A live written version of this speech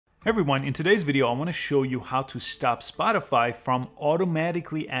Hey everyone, in today's video I want to show you how to stop Spotify from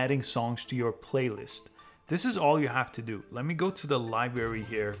automatically adding songs to your playlist. This is all you have to do. Let me go to the library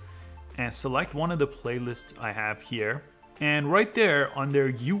here and select one of the playlists I have here. And right there under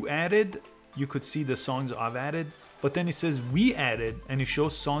you added, you could see the songs I've added, but then it says we added and it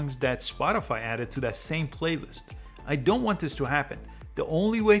shows songs that Spotify added to that same playlist. I don't want this to happen. The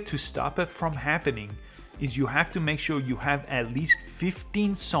only way to stop it from happening is you have to make sure you have at least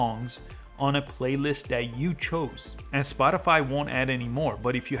 15 songs on a playlist that you chose. And Spotify won't add any more,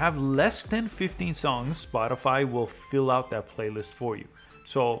 but if you have less than 15 songs, Spotify will fill out that playlist for you.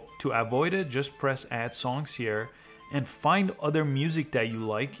 So to avoid it, just press add songs here and find other music that you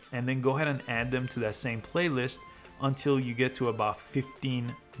like and then go ahead and add them to that same playlist until you get to about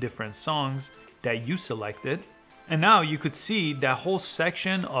 15 different songs that you selected. And now you could see that whole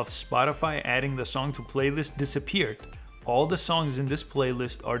section of Spotify adding the song to playlist disappeared. All the songs in this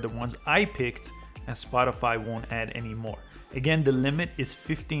playlist are the ones I picked and Spotify won't add any more. Again, the limit is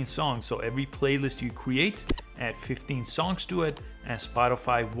 15 songs, so every playlist you create, add 15 songs to it and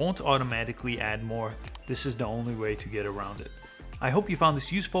Spotify won't automatically add more. This is the only way to get around it. I hope you found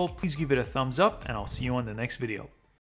this useful. Please give it a thumbs up and I'll see you on the next video.